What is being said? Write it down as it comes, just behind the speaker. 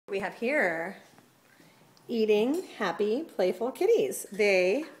We have here eating, happy, playful kitties.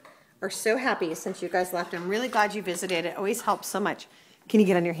 They are so happy since you guys left. I'm really glad you visited. It always helps so much. Can you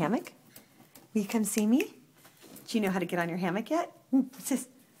get on your hammock? Will you come see me? Do you know how to get on your hammock yet? What's this?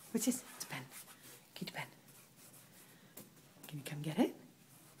 What's this? It's Ben. Get to Ben. Can you come get it?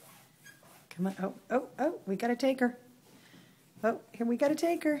 Come on. Oh, we gotta take her. Oh, here we gotta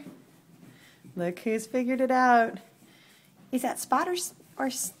take her. Look who's figured it out. Is that Spot or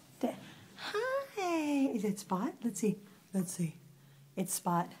Hi. Is it Spot? Let's see. It's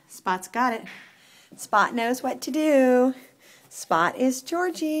Spot. Spot's got it. Spot knows what to do. Spot is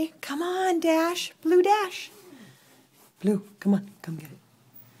Georgie. Come on, Dash. Blue Dash. Blue, come on. Come get it.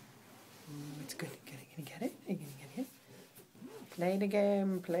 It's good. Get it. Can you get it? Are you going to get it? Play the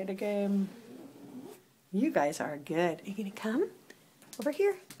game. Play the game. You guys are good. Are you going to come? Over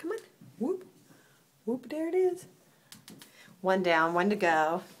here. Come on. Whoop. Whoop. There it is. One down, one to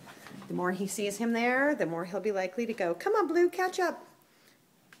go. The more he sees him there, the more he'll be likely to go. Come on, Blue, catch up.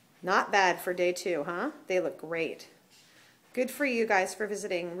 Not bad for day 2, huh? They look great. Good for you guys for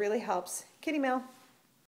visiting. Really helps. Kitty mail.